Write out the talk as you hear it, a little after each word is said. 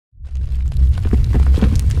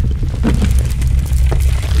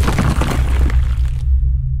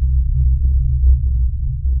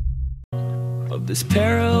this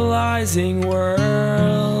paralyzing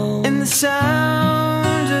world. And the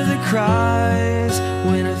sound of the cries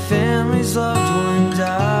when a family's loved one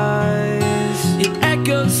dies, it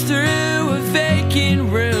echoes through a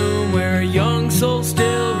vacant room where a young soul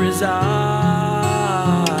still resides.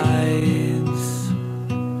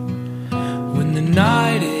 When the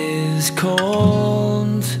night is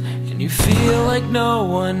cold and you feel like no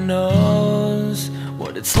one knows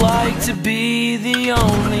what it's like to be the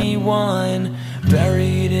only one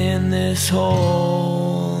buried in this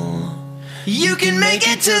hole, you can make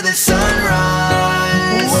it to the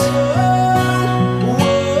sunrise.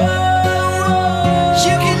 whoa,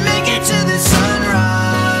 You can make it to the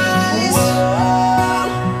sunrise.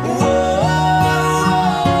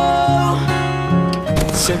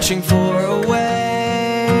 Searching for a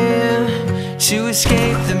way to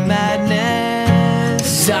escape the madness,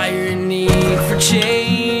 desire and need for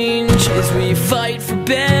change as we fight for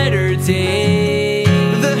better days.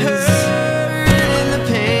 the hurt and the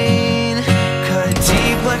pain cut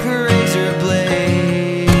deep like a razor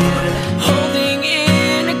blade, Holding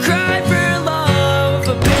in a cry for love,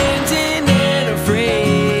 abandoned and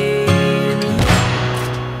afraid.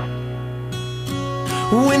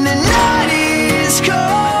 when the night is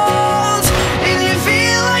cold and you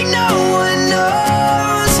feel like no one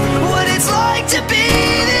knows what it's like to be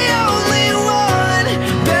the only one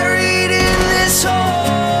buried in this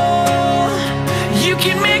hole, You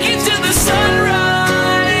can make it to the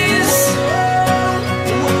sunrise.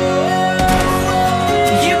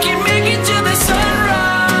 You can make it to the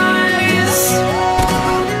sunrise.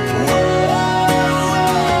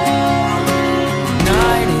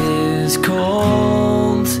 Night is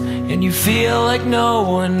cold and you feel like no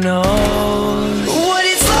one